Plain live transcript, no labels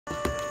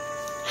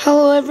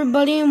Hello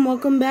everybody and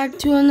welcome back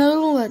to another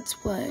Let's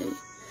Play.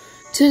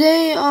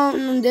 Today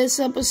on this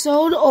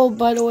episode,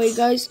 by the way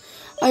guys,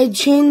 I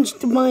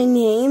changed my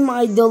name.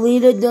 I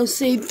deleted the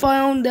save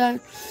file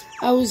that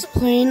I was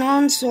playing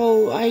on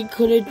so I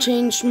could have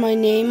changed my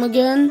name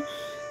again.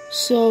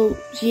 So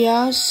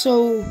yeah,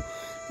 so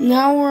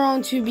now we're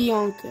on to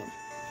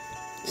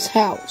Bianca's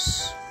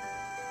house.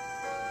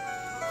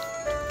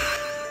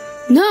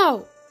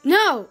 No!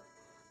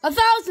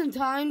 1,000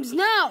 times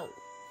no!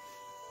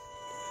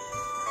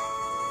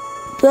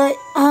 But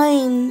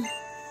I'm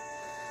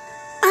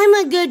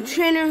a good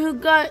trainer who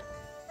got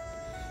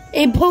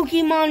a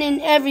Pokemon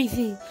and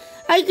everything.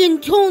 I can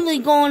totally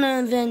go on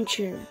an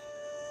adventure.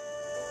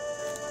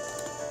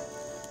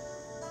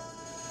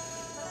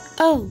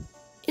 Oh,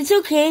 it's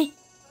okay.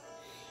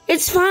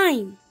 It's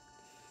fine.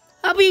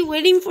 I'll be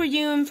waiting for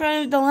you in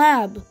front of the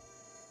lab.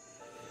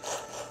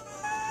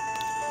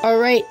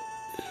 Alright.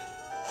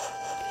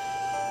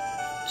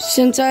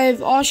 Since I have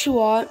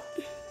Oshawott,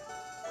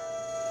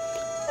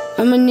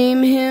 I'm gonna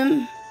name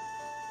him.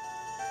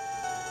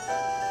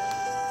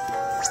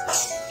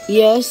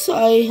 Yes,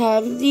 I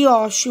have the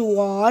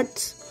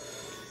Oshawott.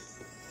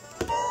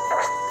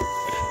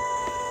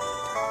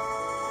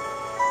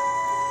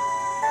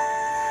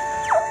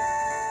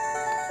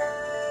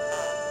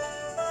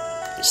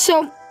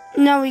 So,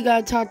 now we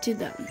gotta talk to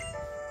them.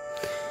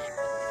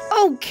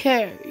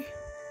 Okay,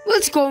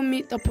 let's go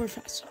meet the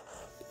professor.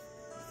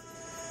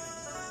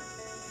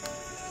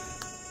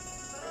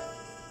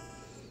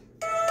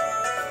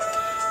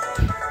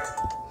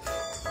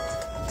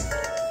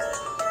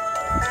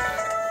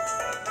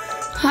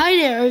 Hi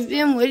there, I've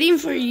been waiting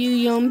for you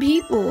young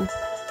people.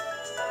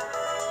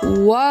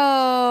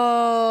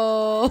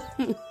 Whoa!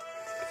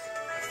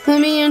 Let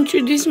me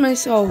introduce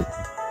myself.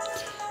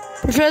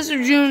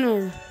 Professor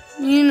Junior,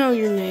 you know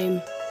your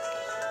name.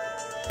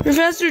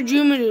 Professor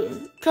Junior,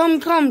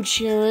 come,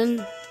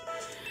 Sharon.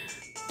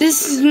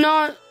 This is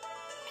not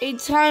a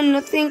time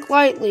to think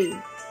lightly.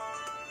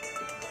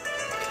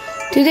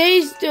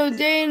 Today's the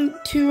day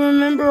to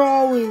remember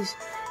always,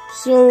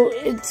 so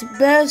it's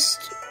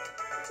best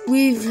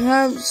we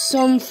have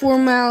some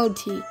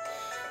formality.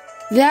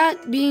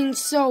 That being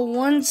so,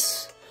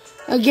 once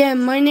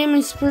again, my name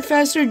is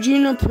Professor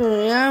Juniper,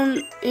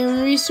 and I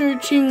am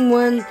researching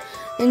when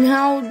and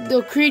how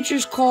the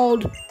creatures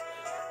called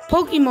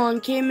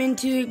Pokemon came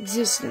into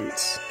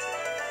existence.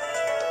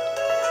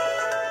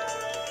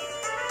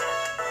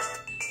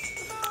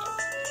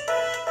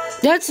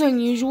 That's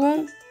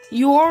unusual.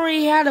 You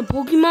already had a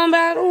Pokemon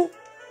battle?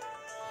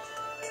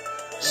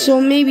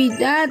 So maybe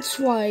that's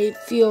why it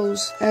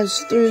feels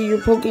as though your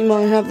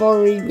Pokemon have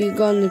already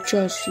begun to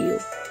trust you.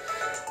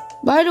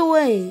 By the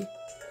way,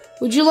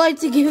 would you like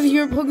to give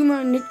your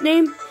Pokemon a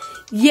nickname?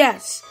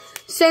 Yes.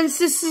 Since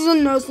this is a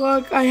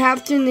nuzlock, I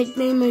have to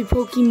nickname my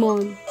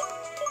Pokemon.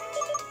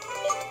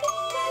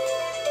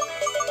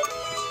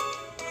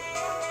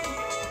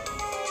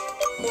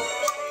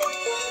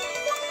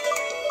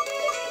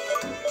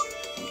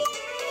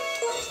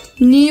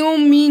 Neo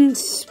means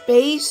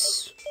space.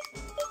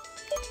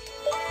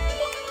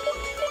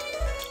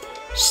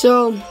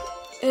 So,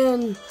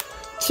 and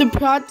to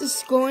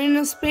practice going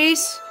to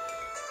space,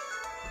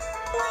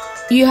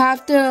 you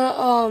have to,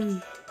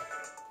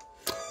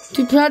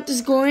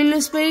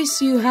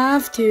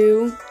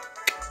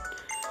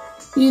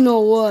 you know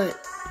what?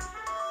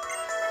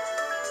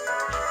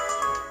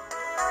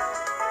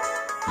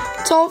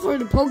 It's all for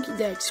the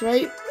Pokédex,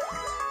 right?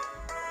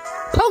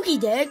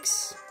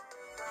 Pokédex?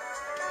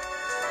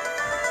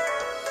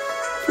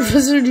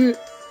 Professor Drew.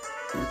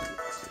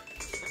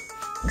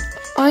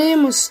 I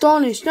am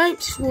astonished.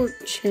 Thanks for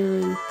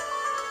sharing.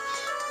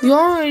 You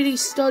already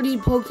studied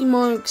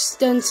Pokemon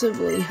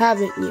extensively,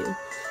 haven't you?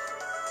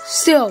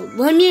 Still,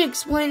 let me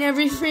explain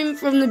everything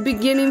from the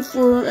beginning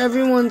for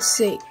everyone's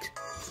sake.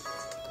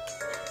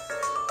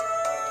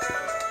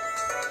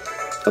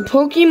 A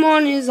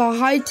Pokemon is a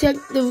high-tech...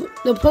 The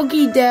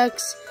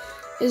Pokédex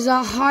is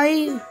a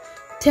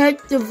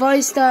high-tech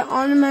device that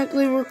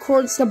automatically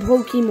records the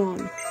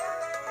Pokemon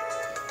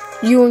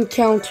you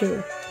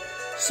encounter.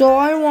 So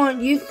I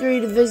want you three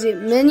to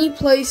visit many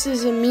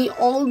places and meet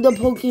all the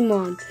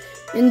Pokemon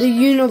in the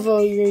Unova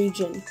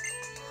region.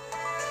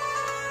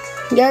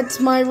 That's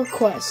my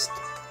request.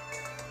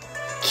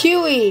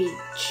 Kiwi,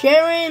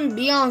 Sharon,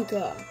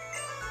 Bianca.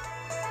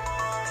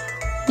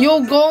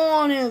 You'll go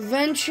on an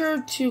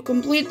adventure to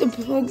complete the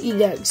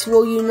Pokédex,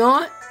 will you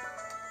not?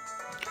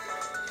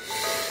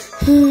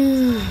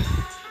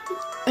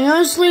 I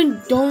honestly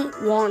don't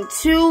want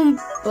to,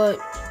 but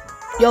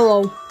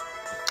YOLO.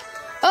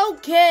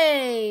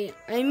 Okay,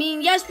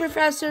 yes,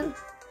 Professor.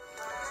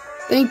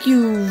 Thank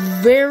you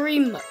very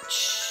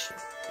much.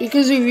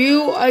 Because of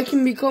you, I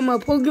can become a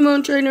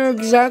Pokemon trainer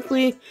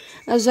exactly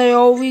as I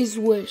always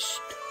wished.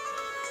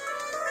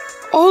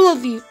 All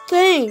of you,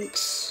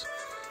 thanks.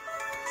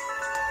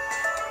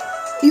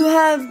 You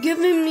have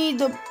given me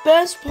the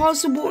best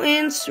possible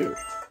answer.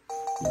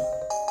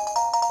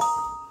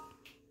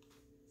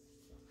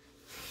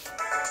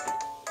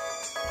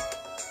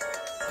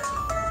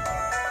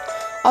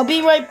 I'll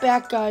be right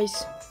back,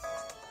 guys.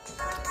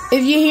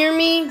 If you hear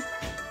me,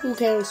 who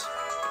cares?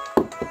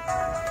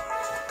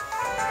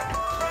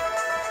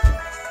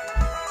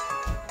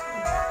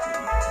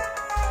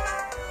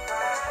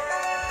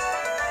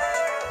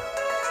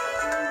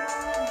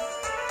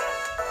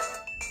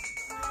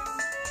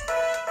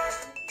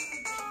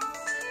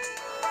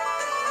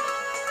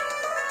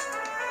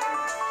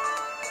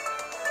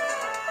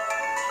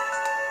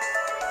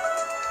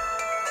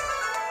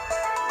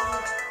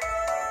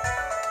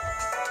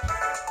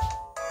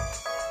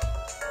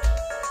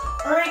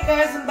 Alright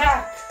guys, I'm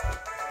back.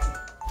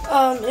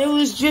 It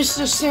was just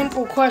a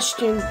simple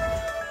question,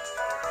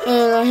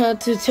 and I had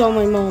to tell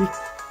my mom.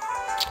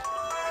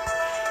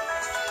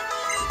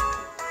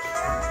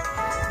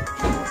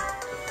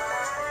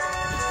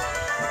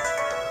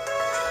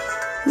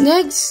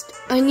 Next,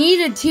 I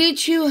need to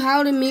teach you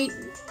how to meet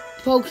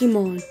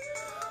Pokemon.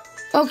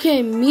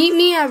 Okay, meet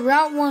me at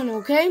Route 1,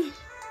 okay?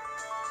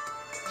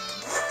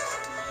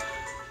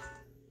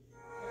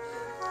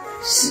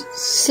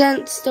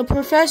 Since the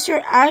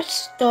professor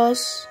asked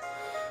us,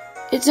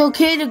 it's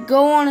okay to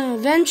go on an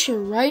adventure,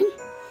 right?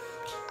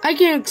 I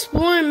can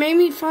explore and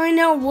maybe find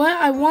out what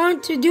I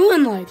want to do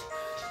in life.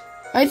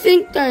 I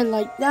think I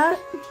like that.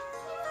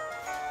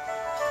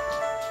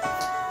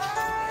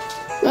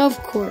 Of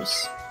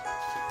course.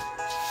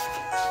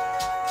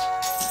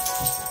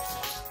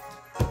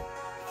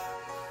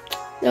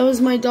 That was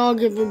my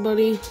dog,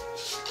 everybody.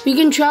 We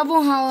can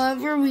travel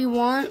however we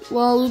want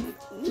while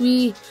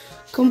we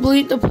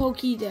complete the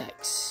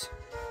Pokédex.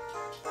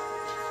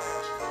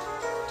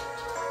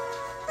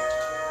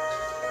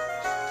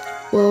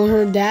 Well,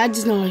 her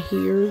dad's not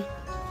here.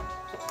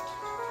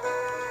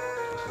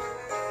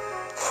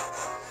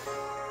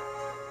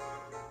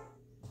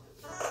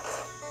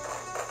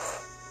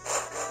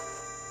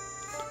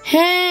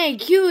 Hey,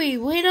 Kiwi,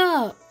 wait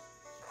up.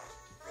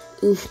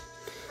 Oof.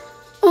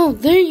 Oh,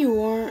 there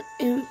you are.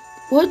 And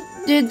what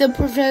did the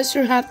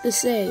professor have to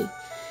say?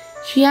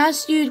 She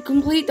asked you to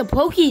complete the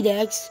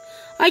Pokédex?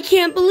 I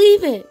can't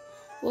believe it.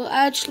 Well,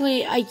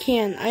 actually, I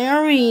can. I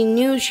already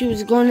knew she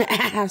was going to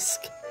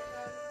ask.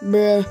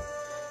 Bruh.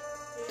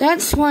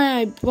 That's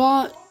why I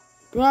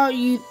brought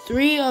you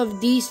 3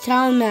 of these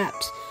town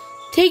maps.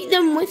 Take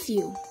them with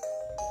you.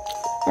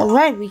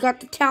 Alright, we got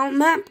the town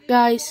map,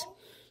 guys.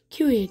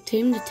 Kiwi,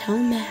 obtain the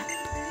town map.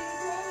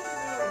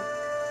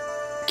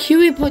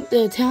 Kiwi put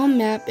the town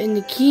map in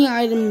the key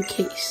item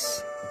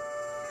case.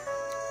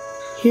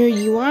 Here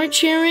you are,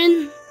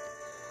 Sharon.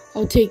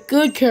 I'll take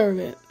good care of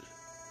it.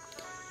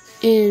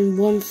 And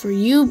one for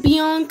you,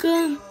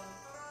 Bianca.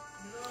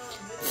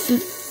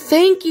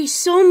 Thank you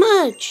so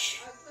much.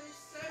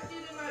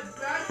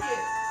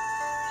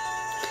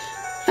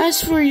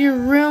 As for your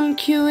room,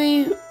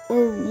 Kiwi,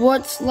 or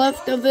what's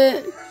left of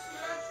it,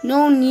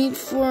 no need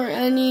for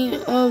any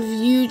of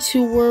you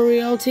to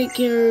worry. I'll take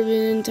care of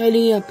it and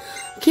tidy up.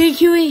 Okay,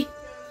 Kiwi?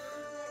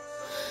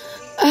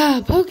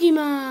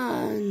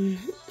 Pokemon.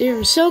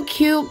 They're so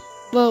cute,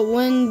 but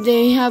when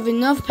they have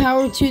enough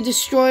power to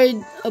destroy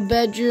a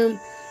bedroom,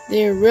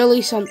 they're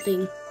really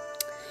something.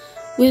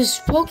 With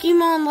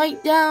Pokemon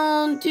like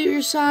down to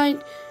your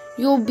side,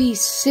 you'll be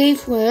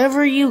safe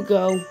wherever you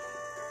go.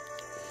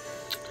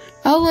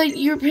 I'll let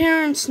your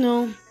parents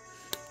know.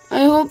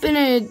 I hope in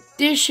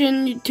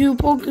addition to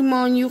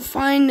Pokemon you'll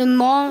find in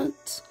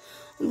lots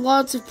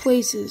of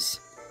places.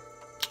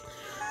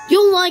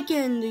 You'll like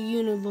it in the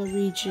Unova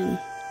region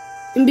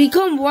and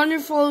become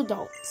wonderful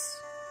adults.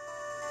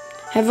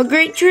 Have a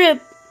great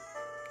trip.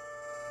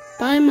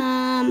 Bye,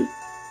 Mom.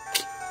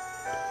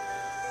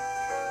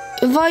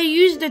 If I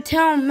use the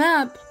town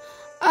map,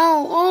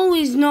 I'll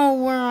always know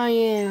where I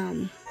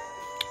am.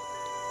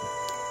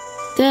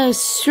 That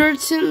is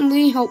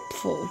certainly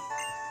helpful.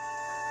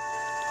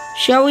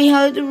 Shall we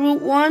head to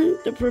Route 1?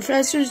 The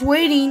professor's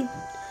waiting.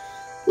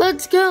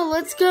 Let's go,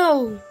 let's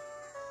go.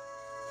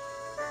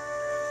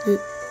 They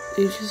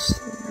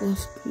just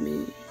left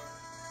me.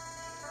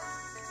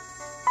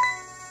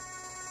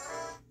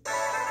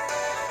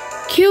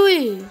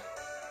 Kiwi!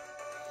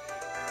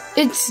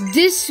 It's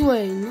this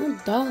way, no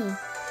duh.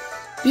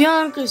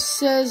 Bianca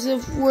says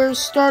if we're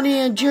starting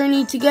a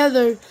journey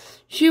together,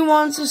 she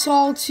wants us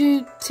all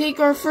to take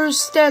our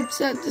first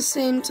steps at the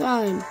same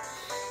time.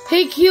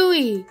 Hey,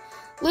 Kiwi,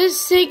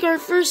 let's take our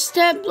first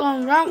step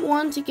on Route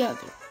 1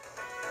 together.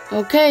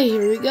 Okay,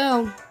 here we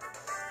go.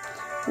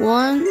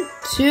 1,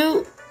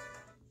 2.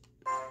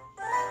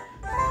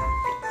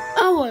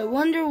 Oh, I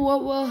wonder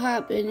what will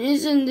happen.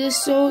 Isn't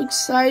this so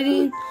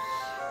exciting?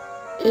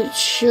 It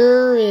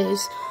sure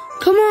is.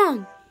 Come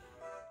on.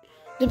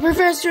 The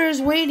professor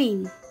is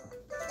waiting.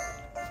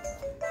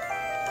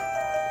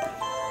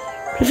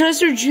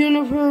 Professor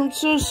Juniper, I'm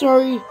so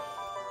sorry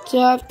to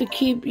have to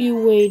keep you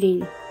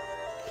waiting.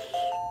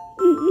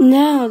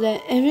 Now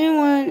that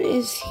everyone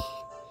is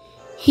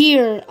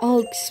here, I'll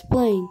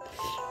explain.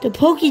 The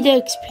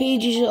Pokédex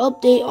pages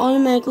update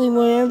automatically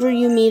whenever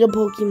you meet a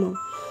Pokemon.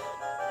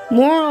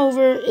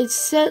 Moreover, it's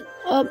set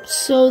up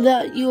so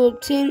that you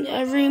obtain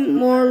even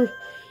more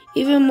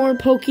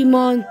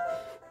Pokemon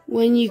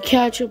when you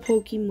catch a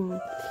Pokemon.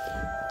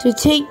 To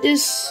take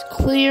this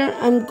clear,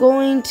 I'm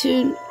going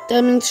to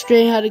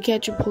demonstrate how to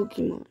catch a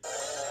Pokemon.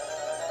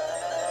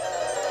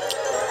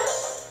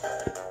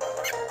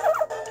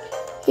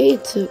 Hey,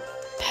 it's a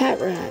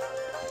pet rat.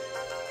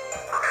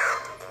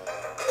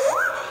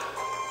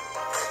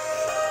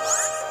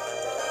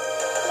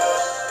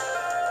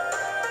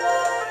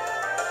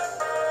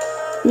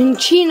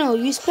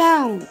 Minchino, use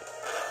pound.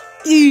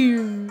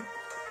 Ew.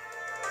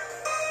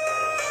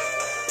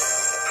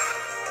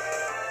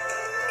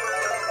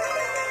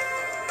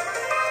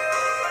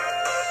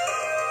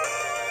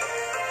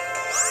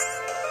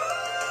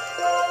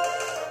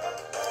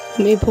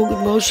 How many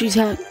Pokeballs she's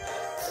had?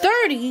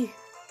 30?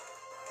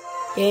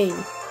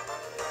 Dang.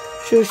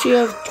 So she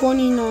has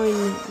 29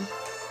 now.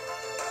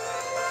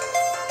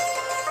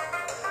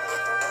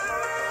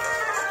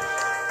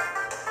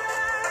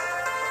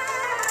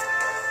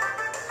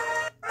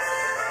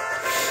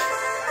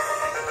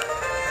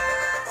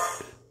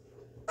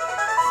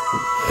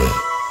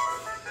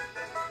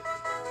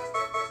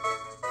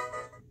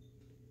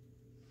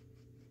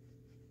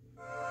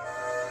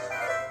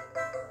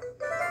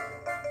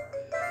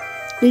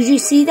 Did you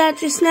see that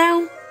just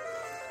now?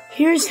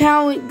 Here's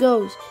how it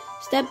goes,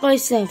 step by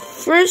step.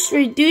 First,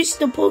 reduce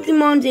the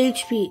Pokemon's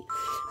HP.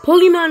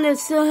 Pokemon that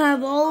still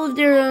have all of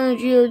their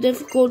energy are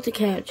difficult to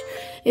catch.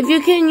 If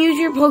you can use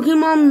your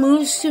Pokemon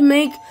moves to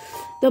make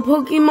the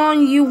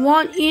Pokemon you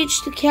want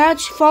each to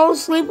catch fall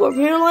asleep or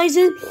paralyze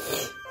it,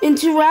 and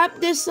to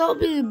wrap this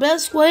up in the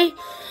best way,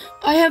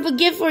 I have a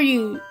gift for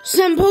you.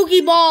 Some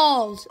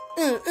Pokeballs!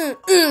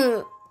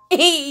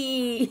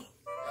 Hey!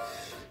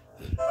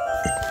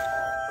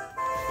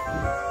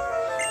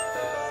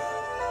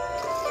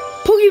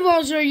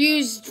 Pokeballs are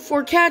used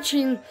for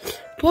catching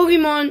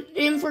Pokemon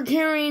and for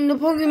carrying the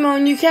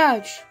Pokemon you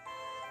catch.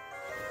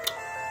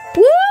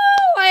 Woo!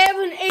 I have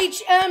an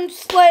HM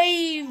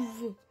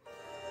slave!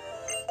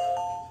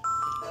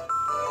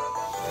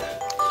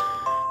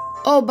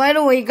 Oh, by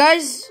the way,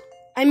 guys,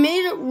 I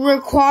made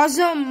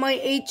Rayquaza my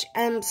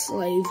HM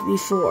slave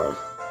before.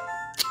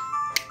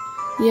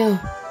 Yeah.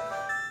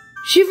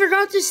 She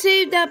forgot to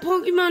save that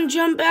Pokemon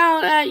jump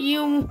out at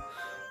you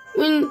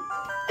in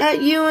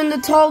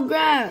the tall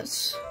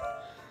grass.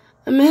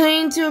 I'm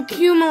heading to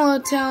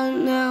Cumula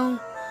Town now.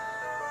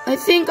 I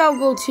think I'll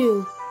go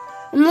too.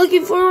 I'm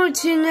looking forward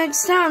to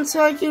next town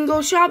so I can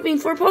go shopping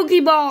for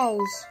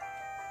Pokeballs.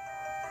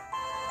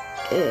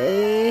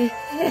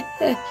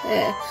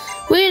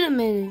 Wait a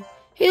minute.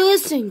 Hey,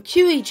 listen,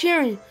 Chewy,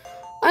 Sharon.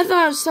 I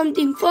thought of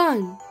something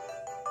fun.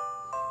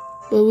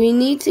 But we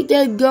need to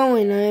get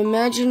going. I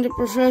imagine the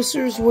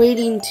professor's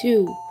waiting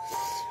too.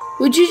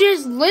 Would you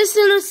just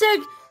listen a sec?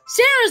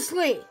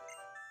 Seriously!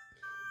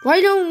 Why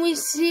don't we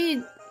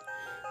see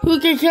who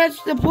can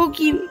catch the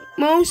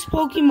most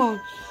Pokemon?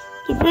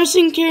 The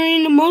person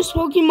carrying the most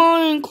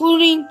Pokemon,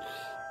 including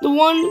the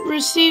one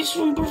received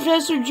from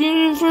Professor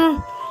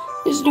Juniper,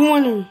 is the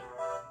winner.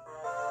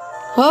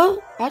 Huh?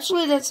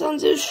 Actually, that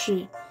sounds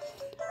interesting.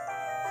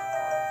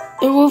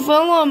 It will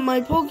follow on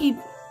my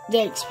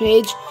Pokédex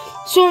page,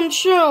 so I'm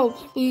sure I'll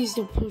please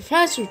the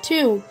professor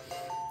too.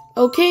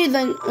 Okay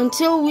then,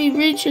 until we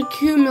reach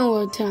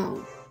Cumula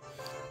Town.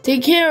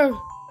 Take care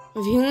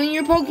of healing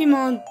your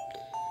Pokemon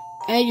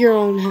at your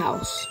own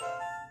house.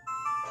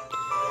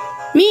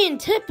 Me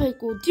and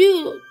Tippic will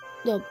do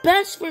the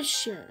best for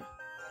sure.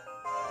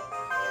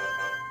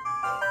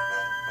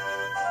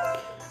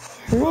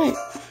 Alright.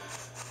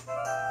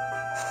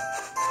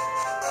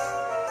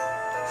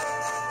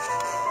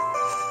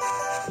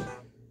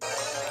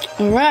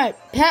 Alright,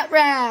 Pet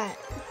Rat.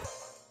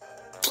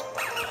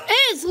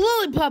 Hey, it's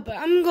Lillipup.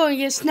 I'm going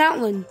to get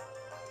Snoutland.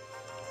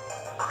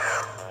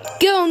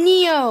 Go,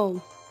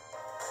 Neo!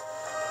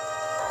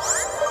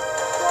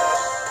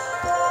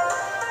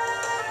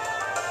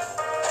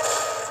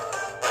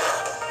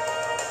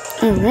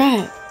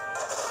 Alright.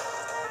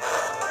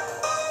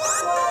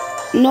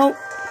 Nope.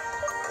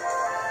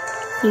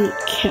 Didn't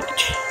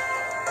catch.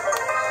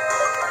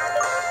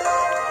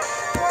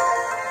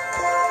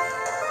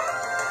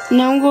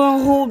 Now I'm going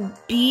to hold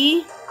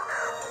B.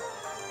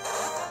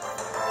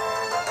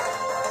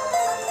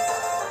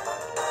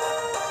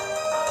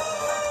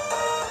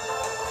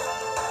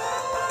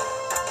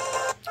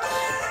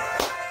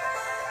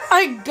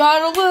 I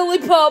got a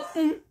Lillipup.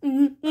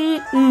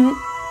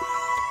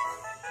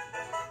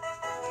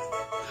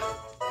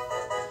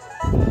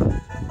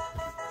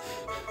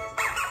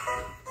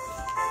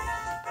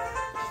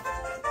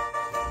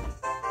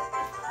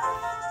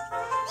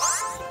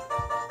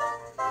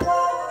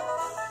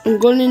 I'm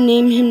going to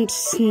name him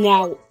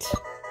Snout.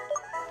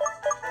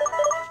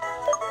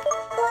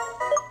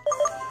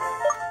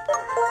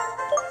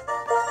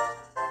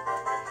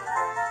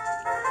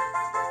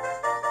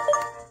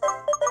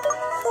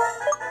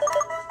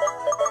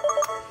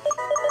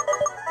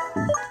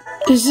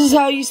 This is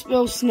how you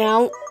spell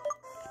snout.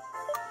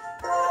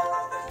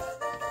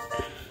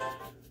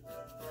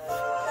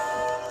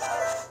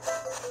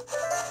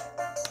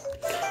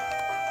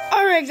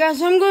 Alright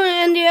guys, I'm going to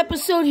end the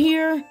episode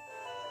here.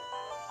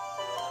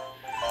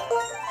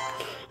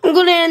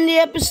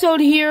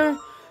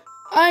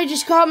 I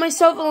just caught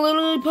myself a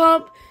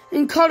lollipop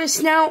and cut a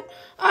snout.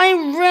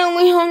 I'm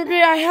really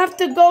hungry. I have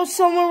to go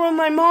somewhere with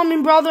my mom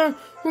and brother.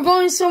 We're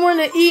going somewhere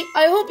to eat.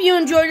 I hope you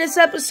enjoyed this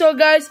episode,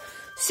 guys.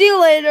 See you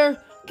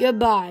later.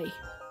 Goodbye.